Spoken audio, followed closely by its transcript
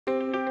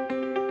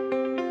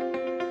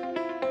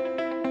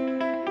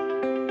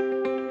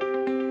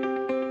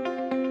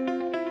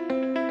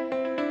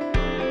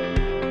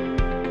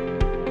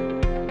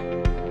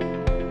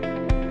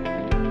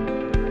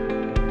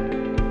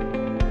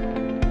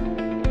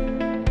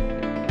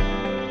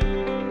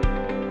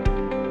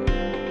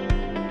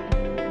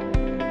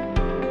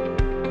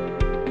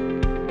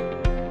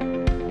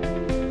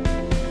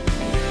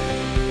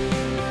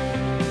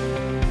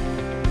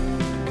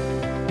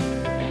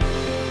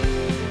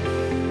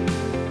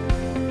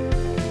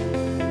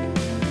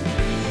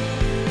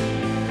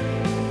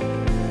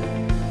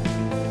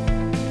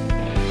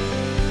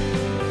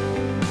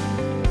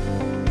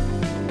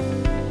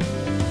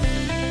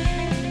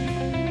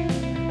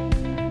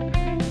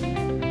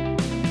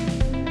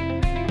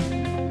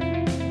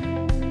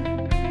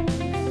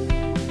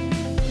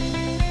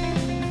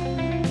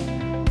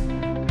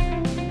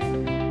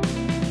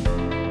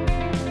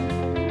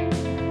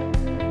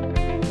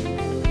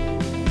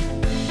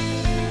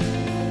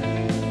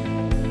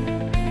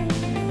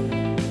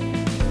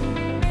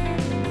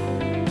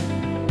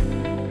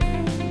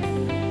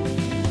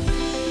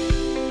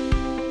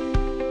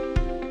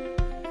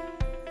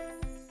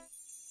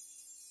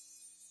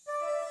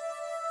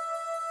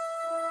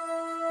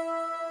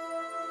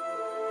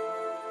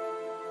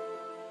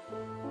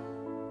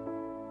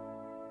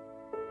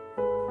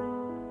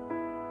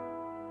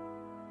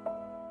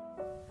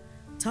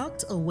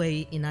Tucked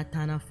away in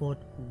Atana Fort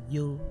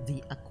Uyo,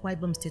 the Akwa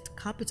Ibom State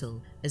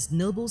capital, is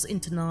Nobles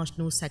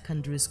International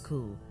Secondary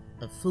School,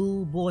 a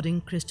full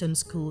boarding Christian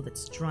school that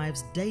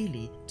strives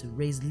daily to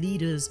raise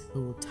leaders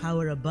who will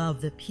tower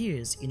above their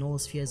peers in all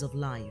spheres of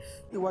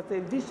life. It was a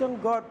vision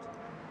God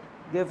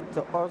gave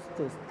to us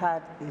to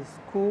start a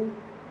school,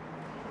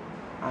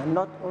 and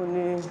not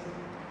only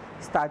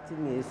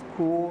starting a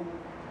school,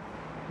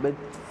 but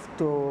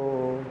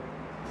to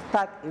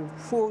start a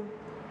full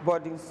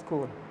boarding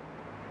school.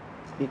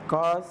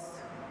 Because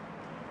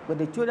when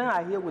the children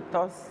are here with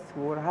us,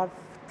 we will have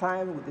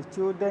time with the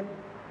children.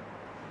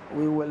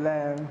 We will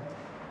nurture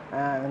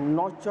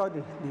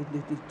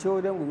the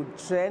children, we will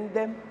train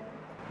them.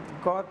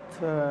 God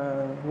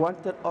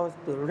wanted us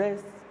to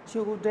raise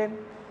children,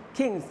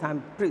 kings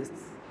and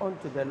priests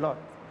unto the Lord.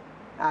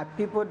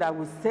 People that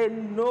will say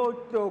no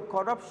to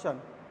corruption,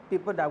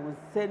 people that will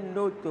say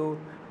no to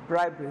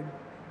bribery,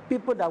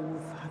 people that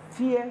will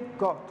fear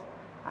God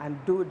and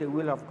do the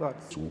will of God.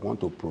 We want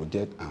to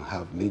project and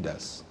have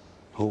leaders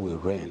who will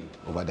reign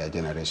over their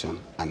generation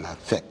and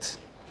affect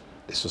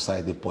the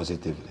society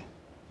positively,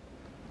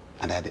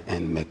 and at the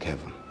end make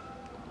heaven.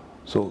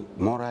 So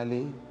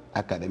morally,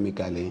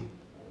 academically,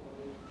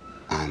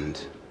 and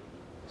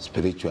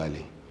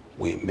spiritually,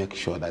 we make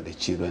sure that the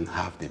children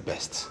have the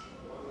best.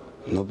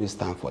 Nobody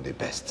stand for the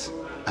best,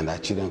 and our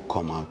children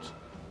come out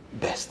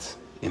best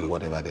in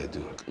whatever they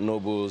do.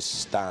 Nobles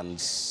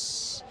stands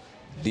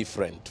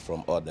different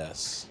from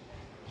others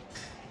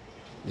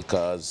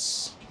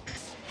because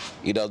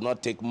it does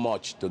not take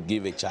much to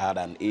give a child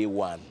an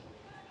A1,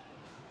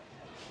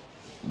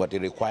 but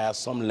it requires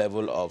some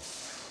level of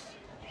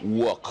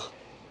work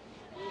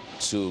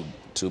to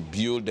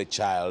build the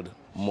child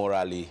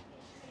morally,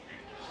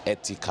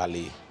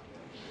 ethically,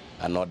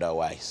 and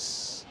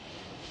otherwise.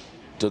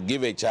 To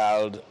give a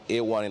child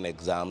A1 in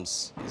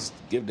exams is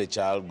give the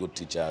child good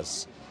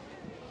teachers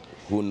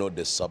who know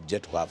the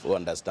subject, who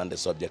understand the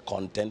subject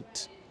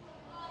content,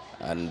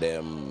 and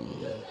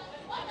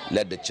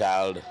let the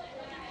child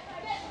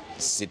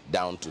sit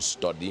down to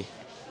study.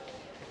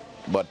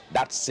 But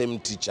that same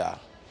teacher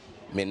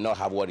may not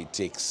have what it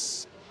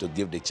takes to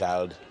give the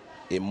child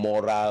a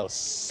moral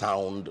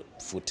sound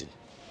footing.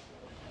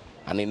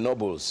 And in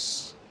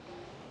Nobles,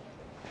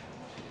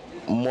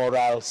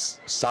 moral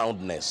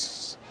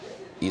soundness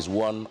is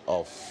one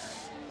of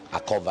our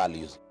core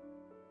values.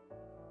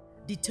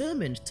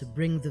 Determined to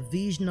bring the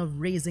vision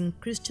of raising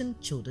Christian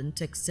children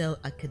to excel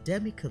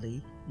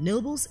academically,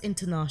 Nobles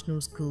International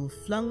School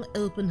flung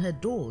open her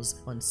doors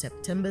on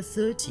September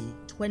 30,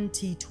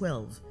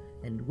 2012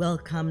 and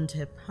welcomed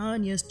her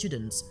pioneer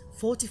students,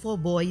 44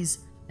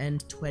 boys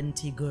and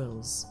 20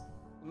 girls.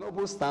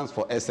 Nobles stands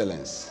for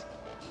excellence.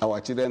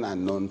 Our children are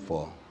known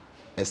for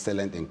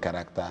excellent in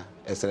character,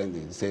 excellent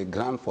in, it's a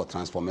ground for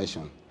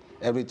transformation.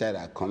 Every child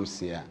that comes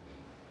here,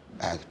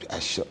 I'm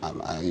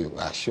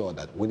sure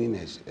that within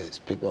a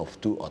space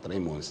of 2 or 3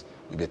 months,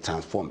 will be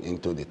transformed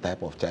into the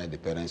type of child the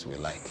parents will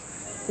like.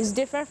 It's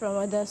different from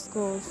other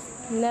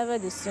schools, never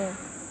the same.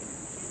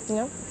 You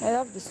know, I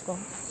love the school.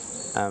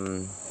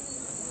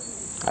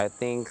 I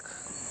think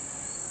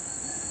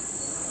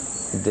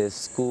the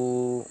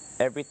school,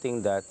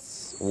 everything that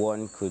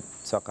one could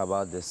talk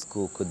about the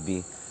school could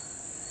be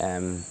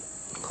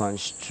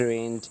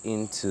constrained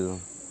into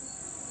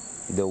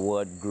the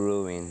word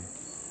growing.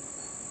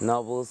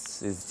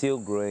 Nobles is still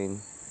growing,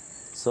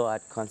 so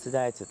I'd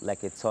consider it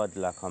like a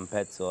toddler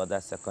compared to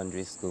other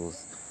secondary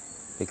schools,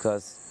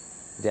 because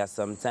there are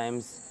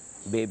sometimes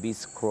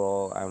babies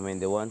crawl, and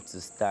when they want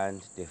to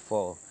stand, they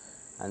fall.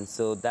 And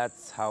so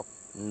that's how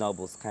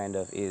Nobles kind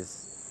of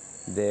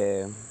is.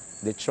 They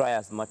try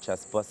as much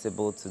as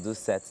possible to do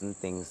certain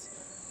things,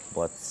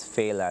 but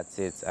fail at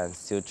it and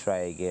still try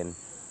again.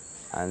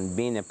 And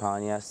being a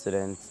pioneer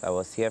student, I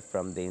was here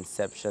from the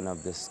inception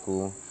of the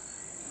school.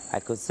 I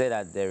could say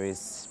that there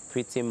is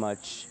pretty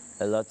much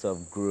a lot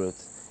of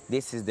growth.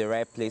 This is the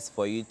right place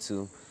for you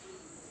to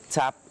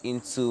tap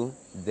into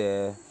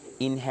the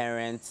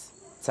inherent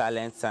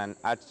talents and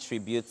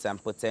attributes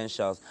and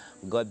potentials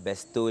God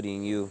bestowed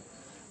in you.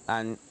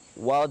 And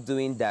while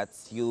doing that,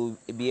 you'll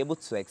be able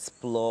to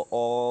explore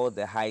all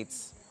the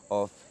heights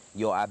of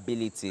your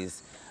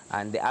abilities.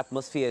 And the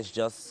atmosphere is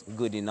just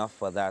good enough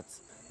for that.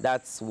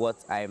 That's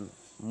what I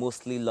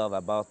mostly love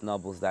about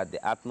Nobles, that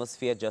the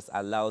atmosphere just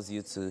allows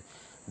you to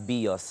be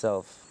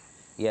yourself.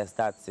 Yes,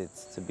 that's it,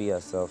 to be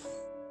yourself.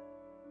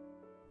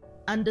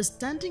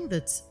 Understanding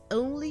that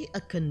only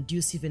a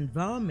conducive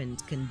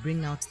environment can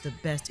bring out the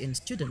best in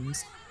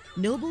students,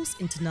 Nobles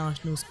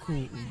International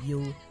School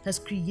Uyo has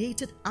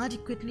created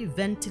adequately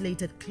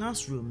ventilated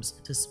classrooms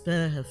to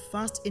spur her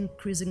fast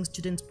increasing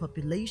student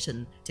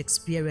population to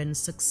experience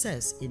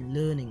success in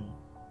learning.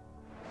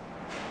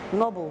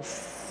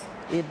 Nobles,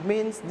 it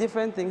means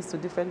different things to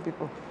different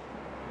people.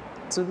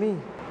 To me,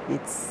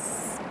 it's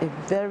a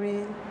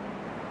very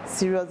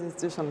serious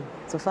institution,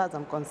 so far as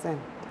I'm concerned.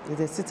 It's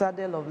a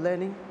citadel of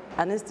learning,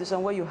 an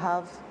institution where you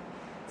have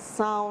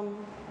sound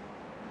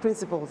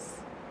principles,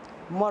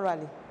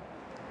 morally,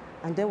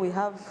 and then we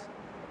have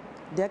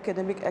the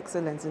academic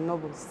excellence in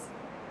Nobles.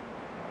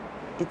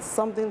 it's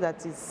something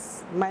that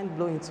is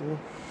mind-blowing to me.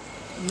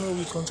 No,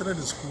 we consider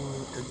the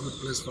school a good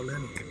place for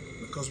learning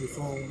because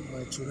before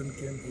my children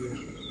came here,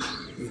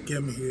 we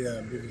came here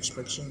and did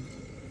inspection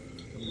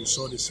and we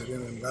saw the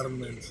serene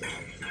environment.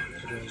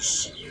 It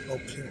was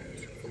okay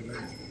for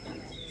learning.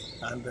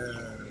 And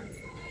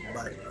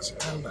by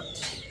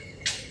standards,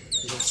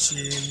 we have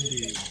seen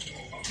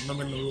the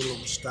nominal role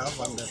of staff,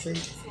 and I think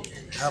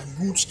have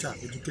good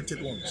staff,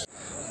 educated ones.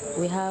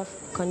 We have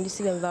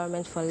conducive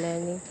environment for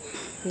learning.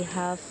 We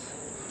have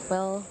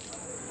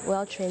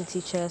well-trained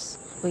teachers.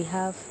 We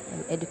have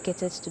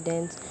educated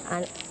students,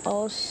 and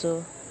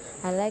also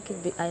I like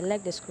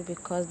the school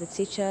because the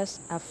teachers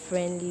are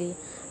friendly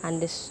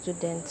and the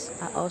students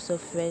are also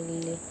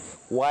friendly.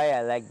 Why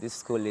I like this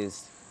school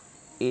is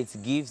it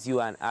gives you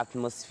an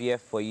atmosphere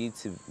for you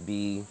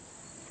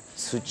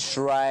to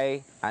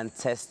try and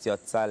test your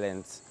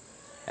talent.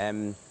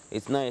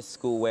 It's not a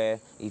school where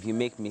if you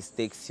make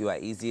mistakes, you are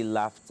easily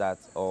laughed at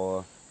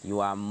or you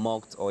are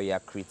mocked or you are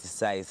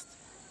criticized.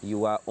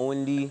 You are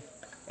only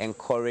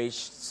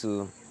encouraged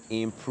to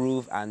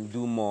improve and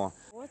do more.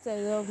 What I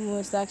love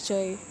most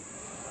actually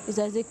is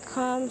that the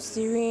calm,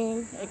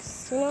 serene,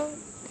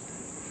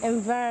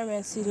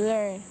 environment to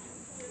learn.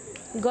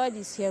 God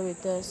is here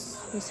with us.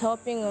 He's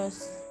helping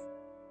us.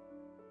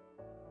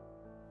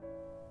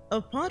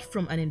 Apart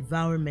from an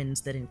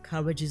environment that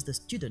encourages the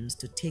students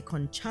to take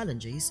on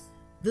challenges,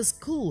 the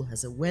school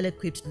has a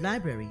well-equipped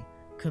library,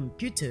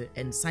 computer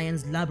and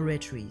science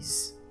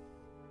laboratories.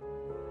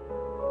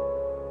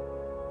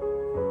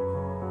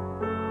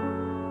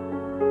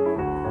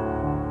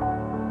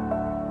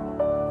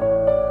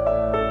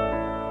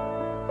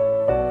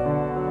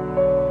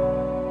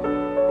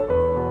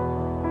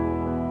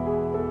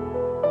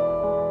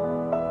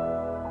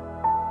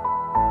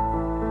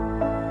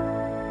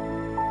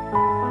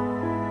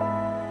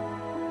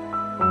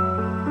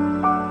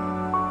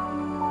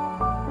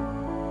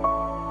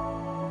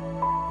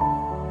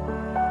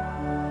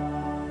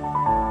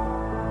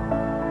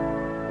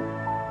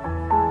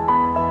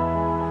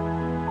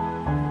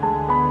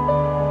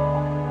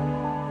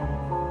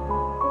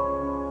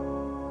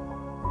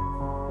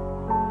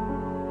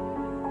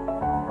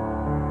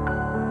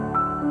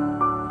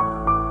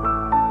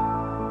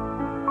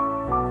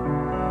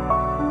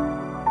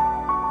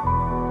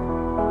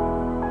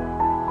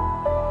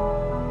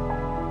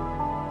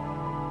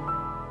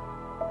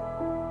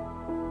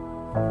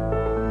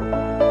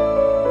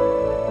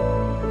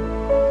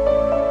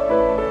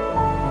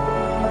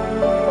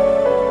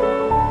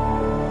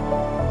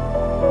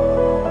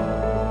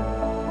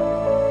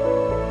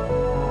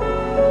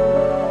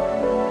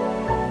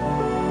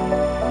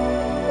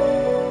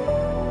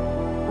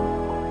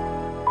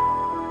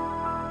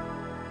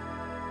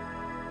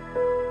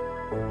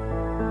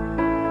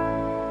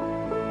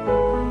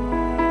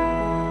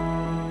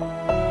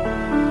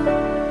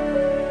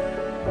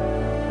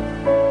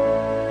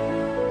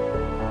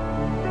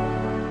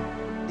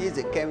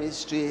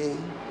 Chemistry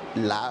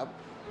lab.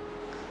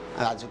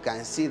 As you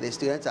can see, the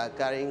students are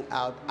carrying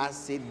out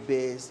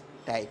acid-base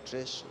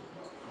titration.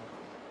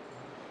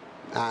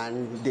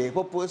 And the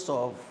purpose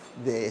of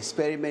the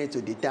experiment is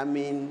to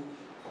determine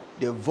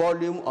the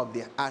volume of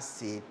the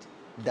acid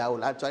that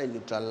will actually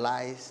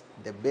neutralize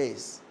the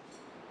base.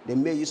 They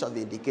make use of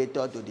the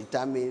indicator to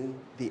determine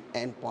the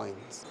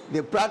endpoints.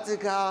 The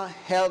practical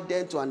helped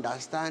them to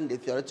understand the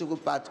theoretical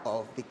part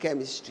of the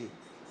chemistry.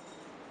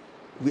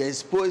 We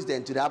expose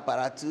them to the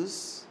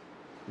apparatus,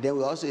 then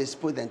we also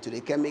expose them to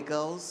the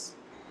chemicals,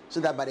 so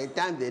that by the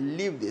time they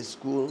leave the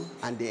school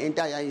and the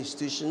entire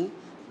institution,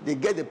 they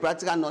get the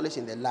practical knowledge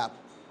in the lab,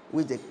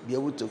 which they be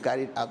able to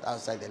carry out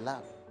outside the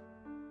lab.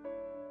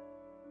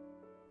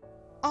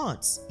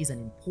 Arts is an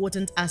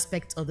important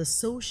aspect of the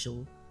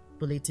social,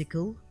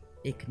 political,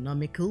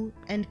 economical,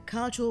 and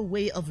cultural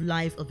way of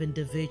life of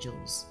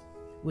individuals.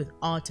 With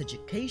art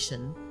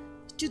education,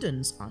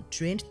 students are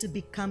trained to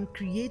become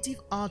creative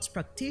arts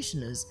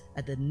practitioners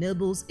at the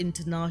Nobles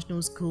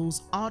International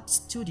School's Art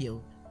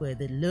Studio, where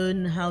they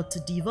learn how to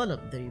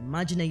develop their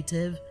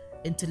imaginative,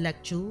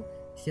 intellectual,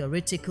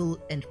 theoretical,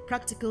 and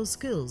practical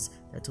skills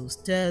that will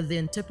stir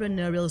the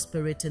entrepreneurial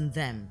spirit in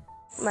them.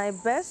 My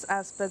best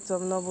aspect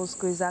of Noble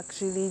School is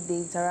actually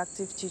the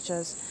interactive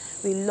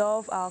teachers. We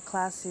love our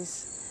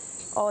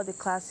classes, all the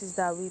classes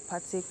that we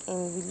partake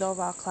in, we love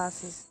our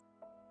classes.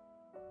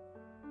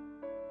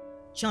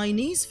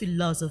 Chinese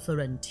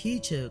philosopher and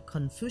teacher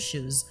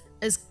Confucius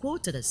is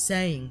quoted as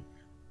saying,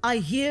 "I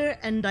hear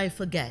and I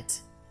forget,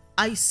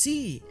 I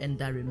see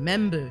and I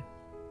remember,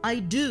 I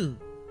do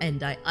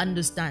and I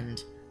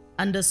understand,"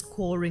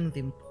 underscoring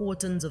the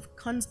importance of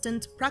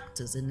constant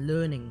practice in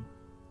learning.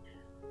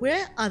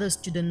 Where other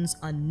students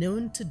are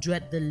known to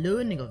dread the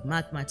learning of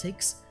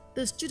mathematics,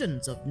 the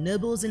students of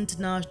Nobles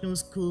International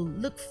School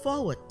look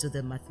forward to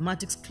their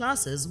mathematics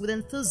classes with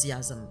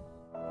enthusiasm.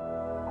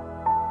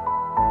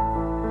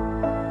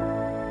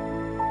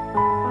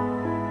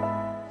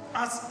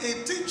 As a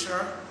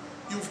teacher,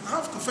 you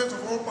have to first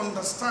of all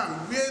understand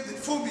where the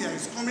phobia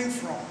is coming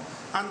from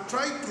and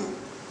try to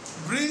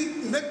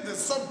make the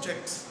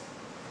subject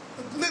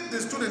let the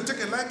student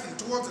take a liking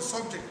towards the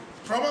subject,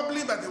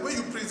 probably by the way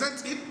you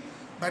present it,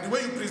 by the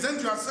way you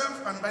present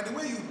yourself, and by the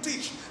way you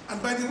teach,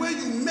 and by the way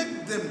you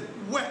make them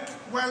work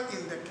well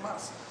in the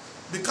class.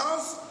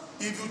 Because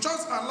if you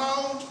just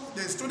allow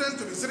the student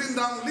to be sitting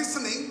down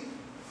listening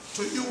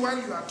to you while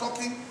you are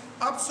talking,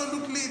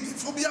 absolutely the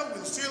phobia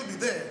will still be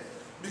there.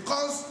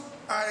 Because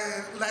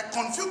like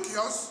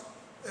Confucius,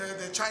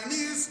 the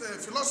Chinese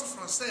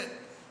philosopher, said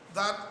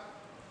that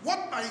what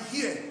I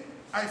hear,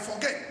 I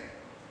forget.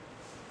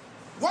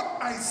 What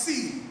I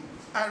see,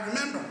 I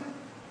remember.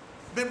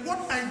 But what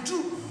I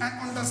do, I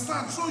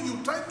understand. So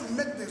you try to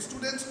make the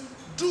students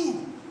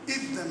do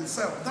it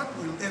themselves. That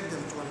will help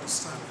them to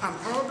understand. And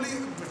probably,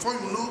 before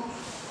you know,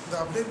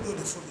 they'll be good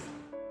at phobia.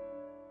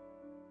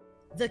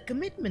 The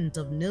commitment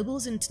of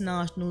Nobles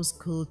International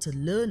School to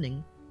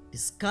learning,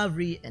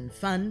 discovery and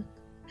fun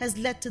has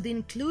led to the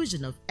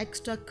inclusion of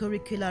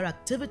extracurricular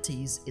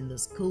activities in the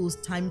school's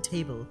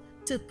timetable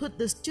to put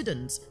the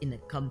students in a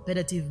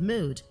competitive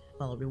mode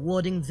while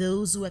rewarding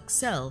those who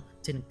excel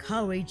to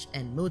encourage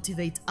and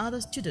motivate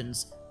other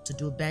students to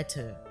do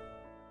better.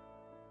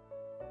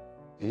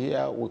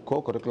 Here, we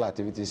co-curricular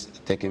activities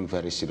taken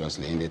very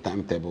seriously in the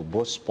timetable,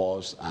 both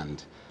sports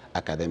and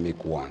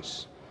academic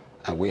ones.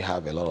 And we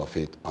have a lot of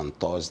it on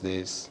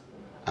Thursdays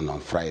and on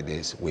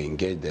Fridays. We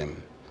engage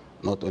them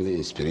not only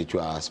in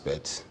spiritual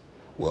aspects,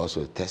 we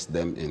also test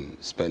them in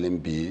spelling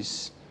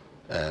bees,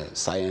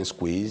 science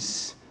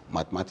quiz,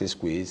 mathematics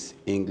quiz,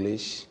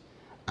 English,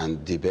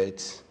 and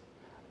debate,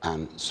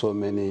 and so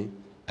many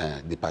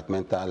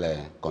departmental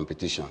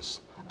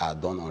competitions are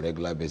done on a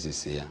regular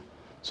basis here.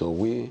 So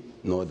we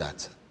know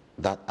that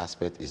that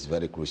aspect is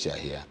very crucial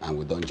here, and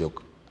we don't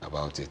joke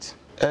about it.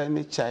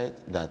 Any child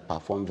that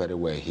performs very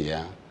well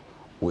here,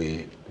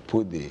 we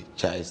put the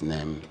child's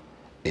name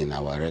in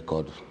our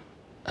record,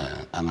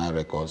 annual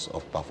records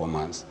of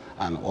performance,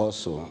 and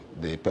also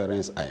the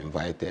parents are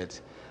invited,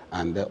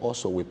 and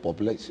also we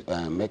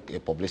make a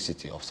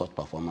publicity of such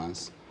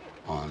performance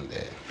on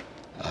the,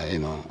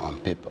 on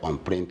paper, on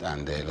print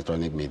and the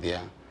electronic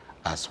media,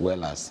 as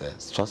well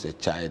as just a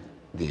child,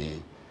 the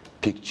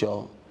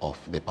picture of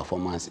the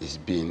performance is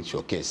being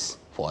showcased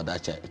for other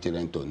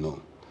children to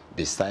know,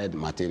 beside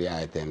material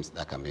items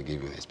that can be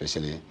given,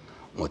 especially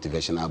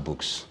motivational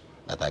books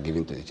that are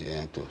given to the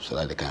children so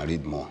that they can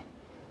read more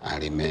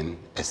and remain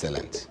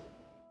excellent.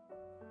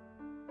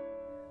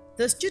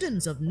 The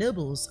students of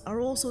Nobles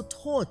are also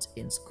taught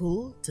in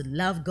school to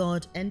love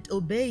God and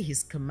obey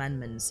His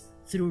commandments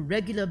through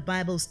regular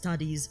Bible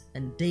studies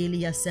and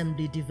daily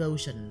assembly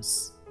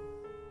devotions.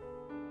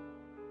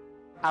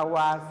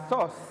 Our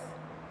source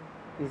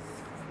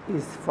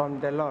is from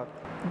the Lord.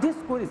 This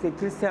school is a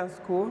Christian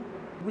school.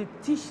 We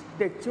teach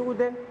the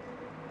children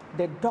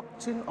the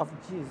doctrine of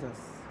Jesus.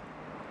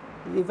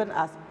 Even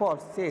as Paul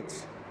said,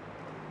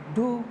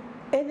 do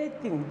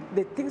anything,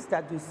 the things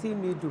that you see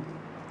me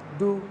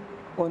do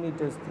only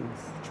those things.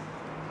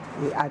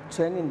 We are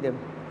training them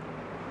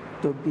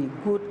to be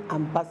good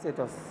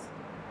ambassadors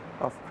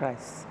of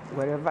Christ,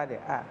 wherever they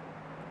are.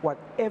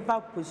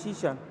 Whatever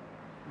position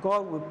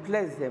God will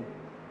place them,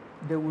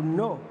 they will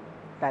know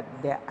that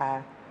they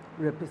are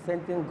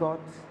representing God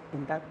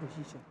in that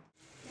position.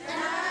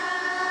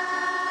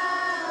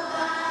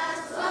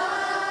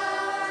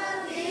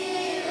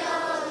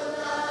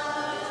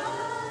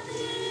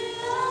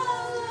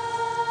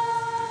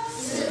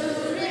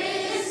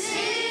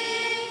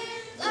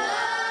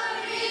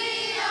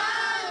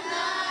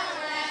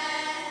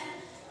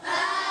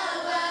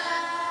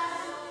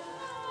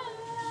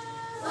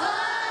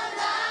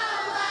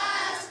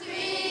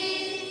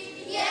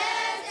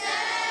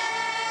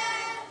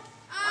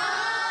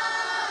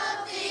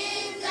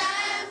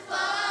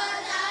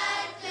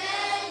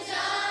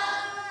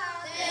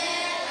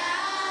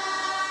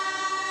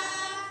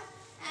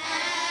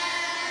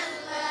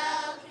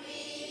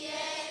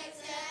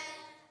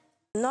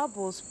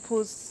 Nobles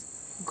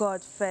puts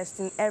God first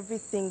in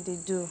everything they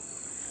do,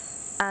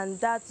 and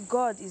that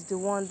God is the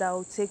one that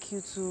will take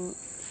you to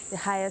the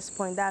highest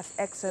point, that's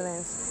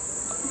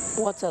excellence.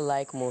 What I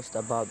like most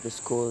about the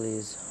school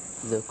is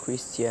the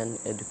Christian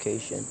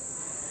education.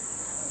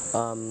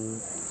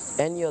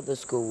 Any other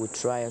school would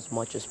try as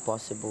much as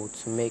possible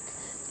to make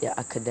their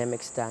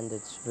academic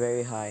standards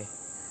very high,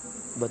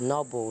 but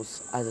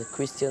Nobles, as a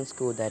Christian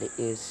school that it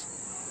is,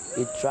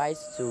 it tries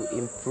to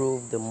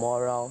improve the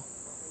moral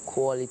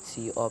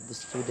quality of the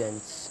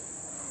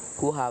students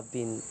who have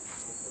been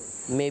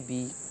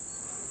maybe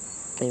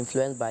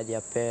influenced by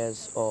their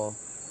peers or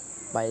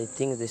by the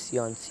things they see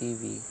on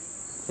TV.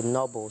 The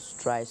Nobles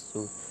tries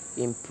to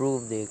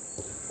improve the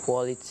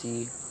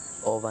quality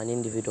of an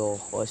individual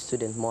or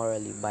student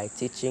morally by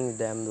teaching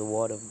them the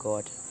Word of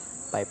God,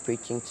 by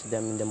preaching to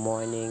them in the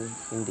morning,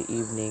 in the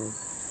evening,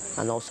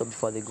 and also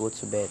before they go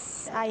to bed.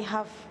 I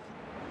have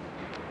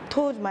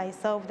told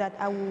myself that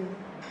I would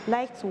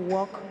like to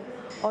work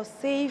or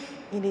save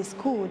in a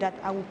school that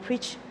I will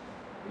preach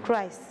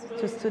Christ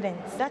to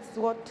students. That's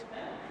what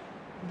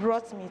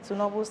brought me to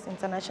Nobles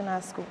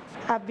International School.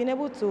 I've been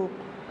able to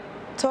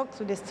talk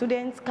to the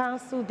students,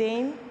 counsel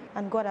them,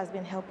 and God has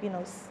been helping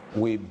us.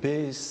 We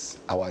base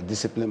our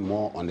discipline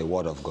more on the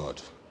Word of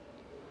God.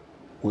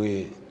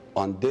 We,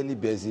 on daily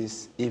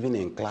basis, even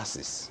in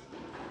classes,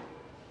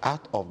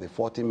 out of the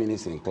 40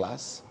 minutes in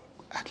class,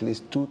 at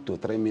least 2 to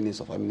 3 minutes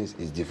or 5 minutes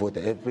is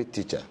devoted. Every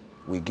teacher,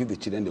 we give the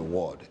children the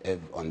Word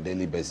on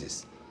daily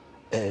basis,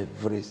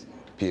 every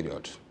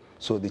period.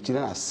 So the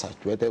children are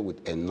saturated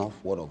with enough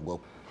Word of God.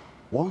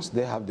 Once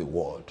they have the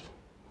Word,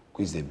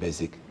 which is the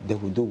basic, they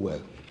will do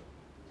well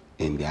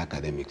in the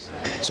academics.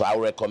 So I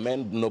would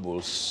recommend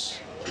Nobles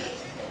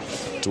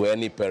to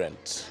any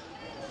parent,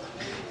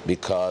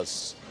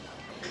 because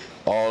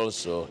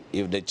also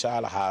if the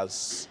child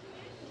has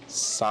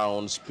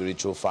sound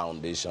spiritual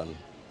foundation,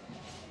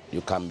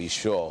 you can be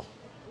sure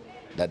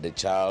that the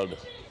child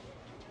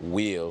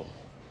will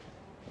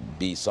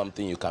be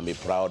something you can be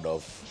proud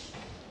of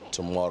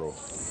tomorrow.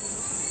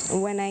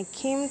 When I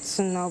came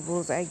to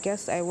Nobles, I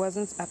guess I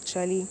wasn't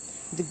actually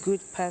the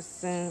good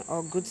person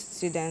or good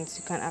student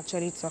you can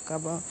actually talk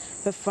about.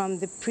 But from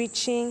the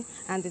preaching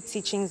and the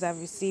teachings I've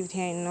received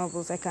here in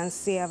Nobles, I can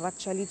say I've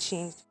actually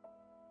changed.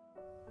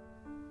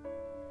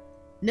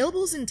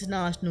 Nobles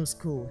International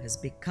School has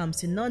become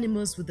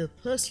synonymous with the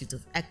pursuit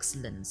of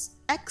excellence,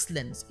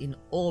 excellence in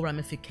all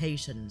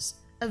ramifications,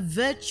 a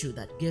virtue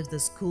that gives the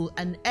school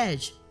an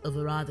edge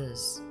over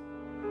others.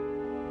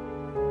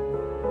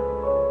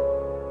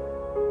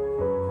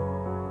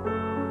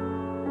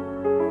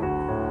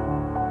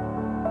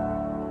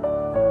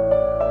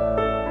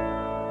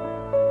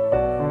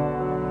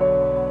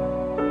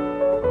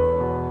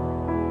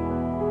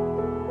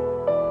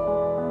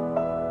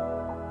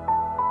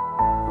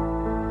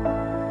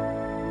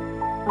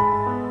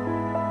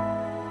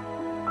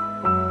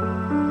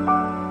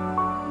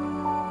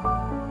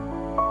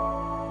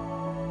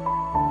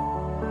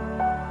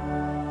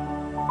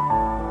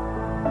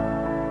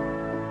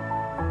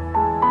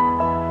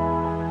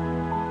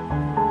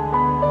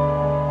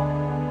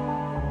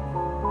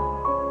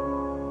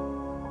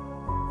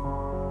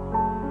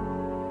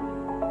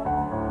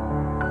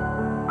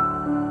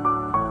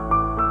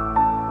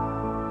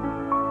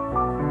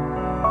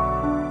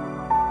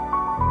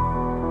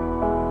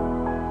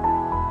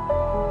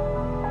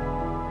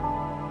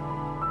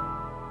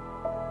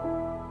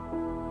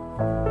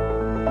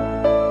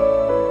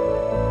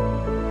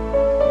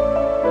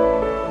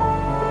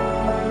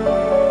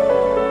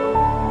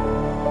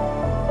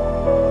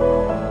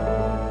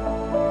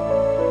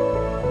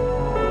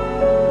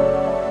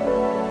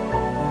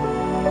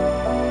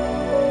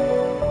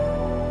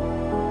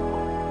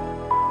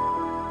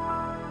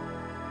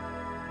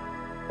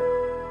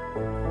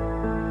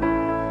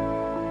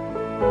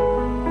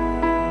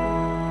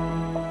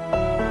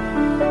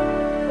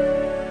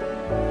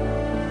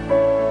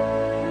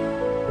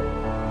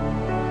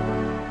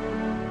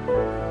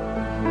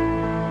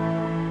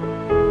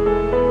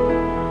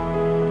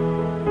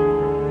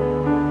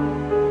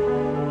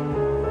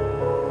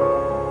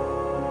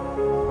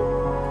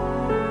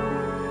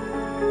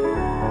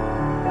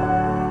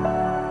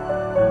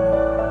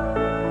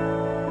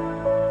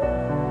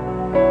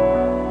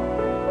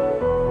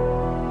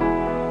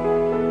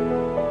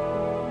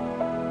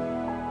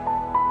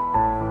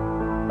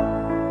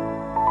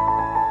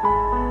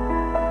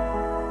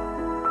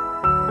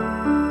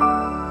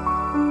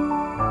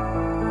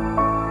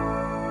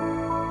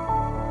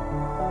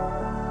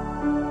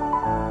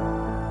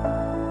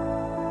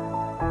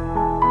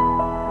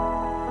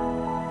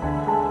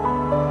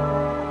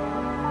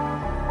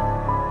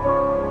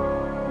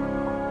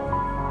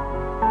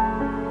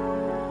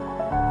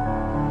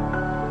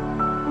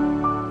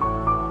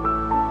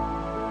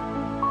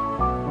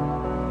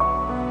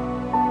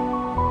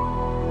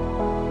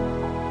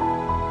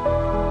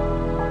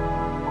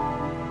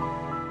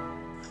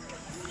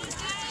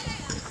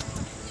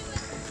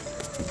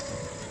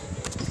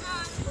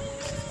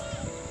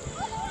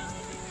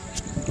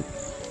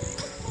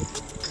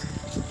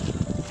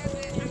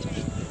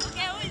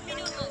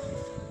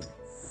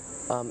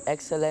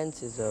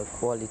 Excellence is a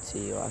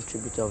quality or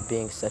attribute of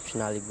being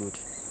exceptionally good.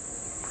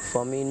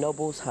 For me,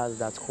 Nobles has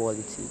that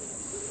quality.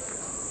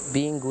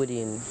 Being good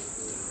in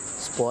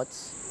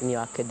sports, in your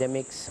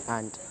academics,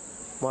 and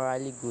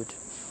morally good.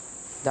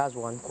 That's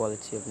one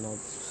quality of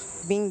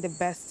Nobles. Being the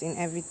best in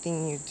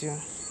everything you do,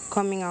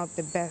 coming out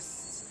the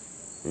best.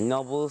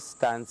 Nobles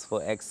stands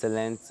for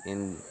excellence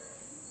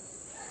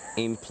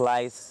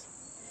implies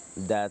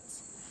that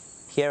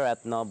here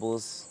at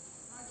Nobles,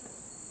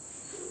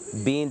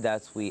 being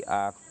that we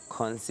are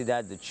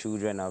considered the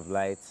children of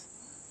light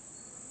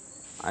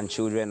and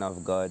children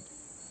of God,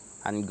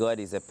 and God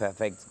is a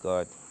perfect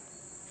God,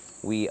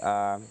 we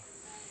are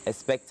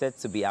expected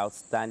to be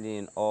outstanding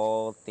in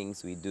all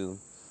things we do.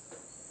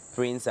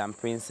 Princes and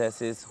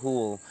princesses who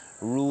will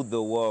rule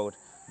the world,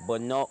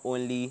 but not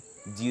only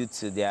due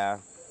to their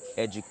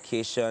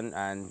education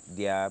and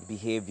their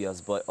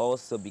behaviors, but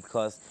also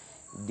because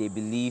they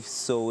believe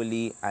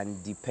solely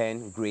and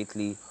depend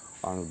greatly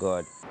on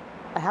God.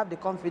 I have the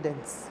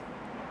confidence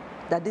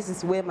that this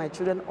is where my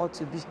children ought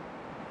to be.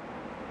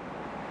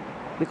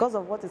 Because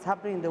of what is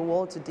happening in the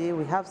world today,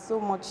 we have so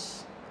much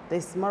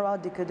There's moral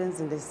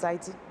decadence in the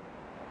society,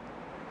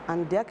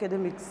 and the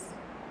academics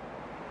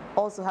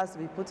also has to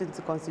be put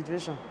into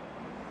consideration.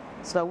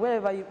 So that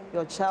wherever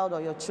your child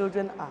or your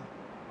children are,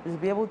 you'll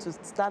be able to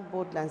stand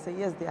boldly and say,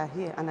 yes, they are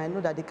here, and I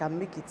know that they can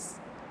make it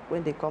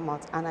when they come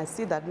out. And I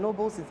see that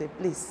Nobles is a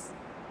place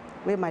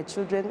where my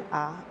children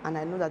are, and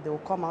I know that they will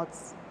come out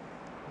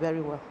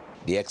very well.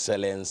 The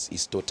excellence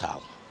is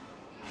total.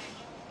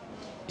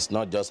 It's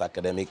not just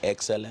academic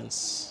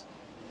excellence,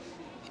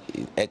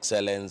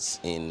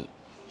 excellence in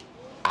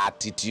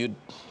attitude,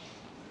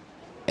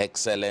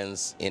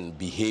 excellence in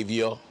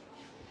behavior,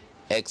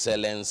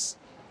 excellence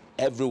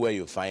everywhere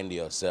you find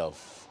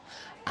yourself.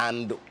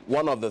 And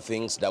one of the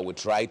things that we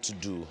try to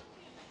do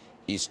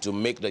is to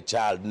make the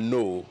child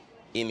know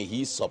in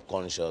his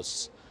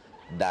subconscious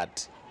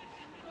that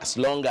as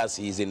long as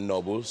he is in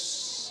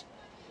Nobles,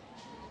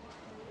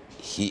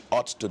 he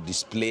ought to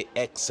display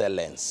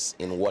excellence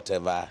in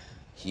whatever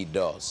he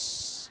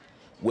does,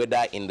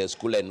 whether in the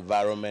school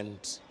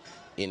environment,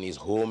 in his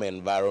home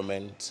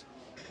environment,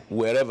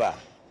 wherever,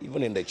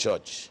 even in the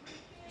church.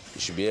 He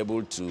should be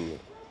able to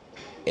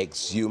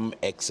exhume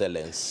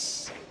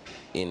excellence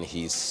in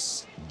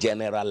his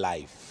general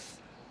life.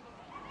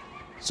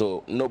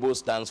 So Noble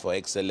stands for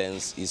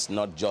excellence. It's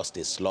not just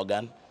a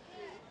slogan.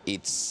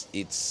 It's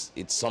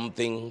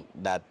something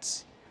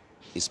that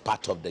is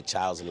part of the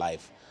child's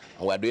life.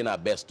 And we're doing our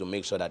best to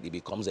make sure that it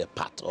becomes a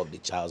part of the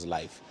child's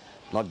life,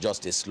 not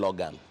just a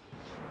slogan.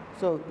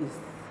 So it's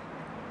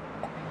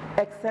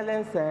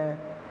excellence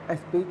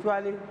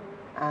spiritually,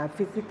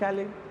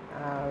 physically,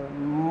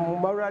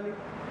 morally.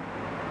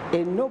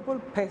 A noble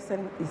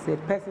person is a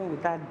person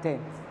without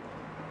dent,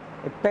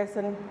 a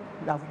person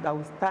that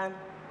will stand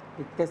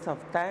the test of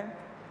time,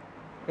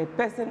 a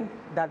person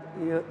that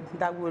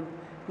will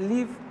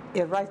live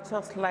a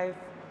righteous life.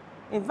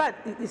 In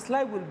fact, his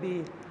life will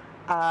be,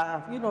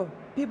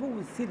 people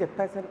will see the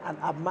person and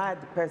admire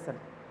the person,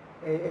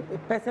 a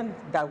person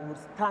that will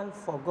stand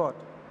for God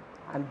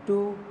and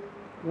do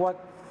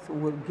what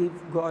will give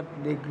God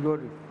the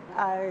glory.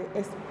 I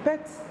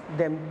expect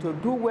them to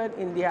do well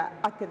in their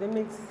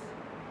academics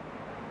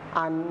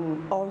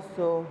and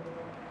also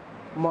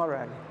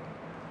morally.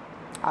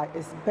 I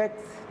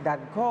expect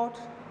that God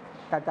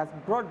that has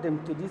brought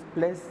them to this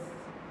place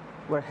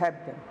will help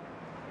them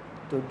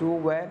to do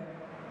well,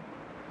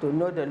 to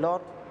know the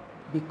Lord,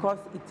 because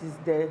it is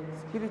the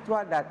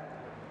spiritual that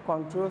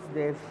controls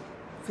the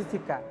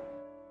physical.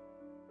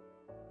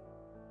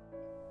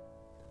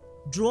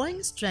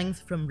 Drawing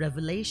strength from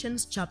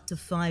Revelations chapter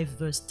 5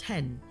 verse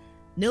 10,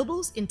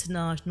 Nobles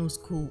International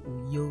School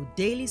Uyo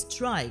daily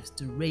strives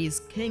to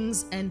raise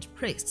kings and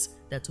priests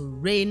that will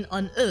reign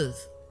on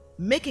earth,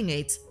 making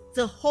it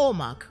the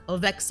hallmark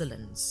of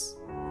excellence.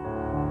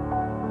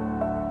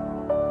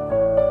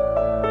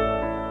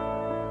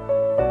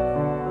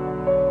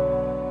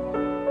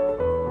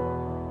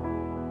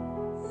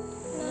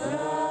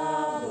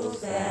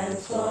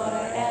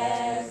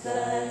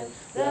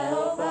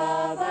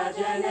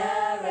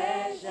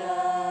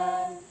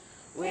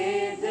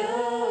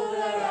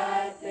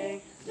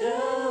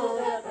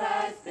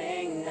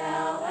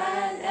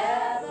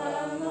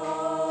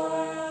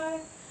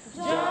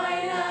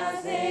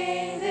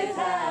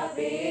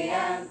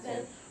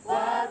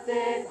 What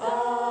is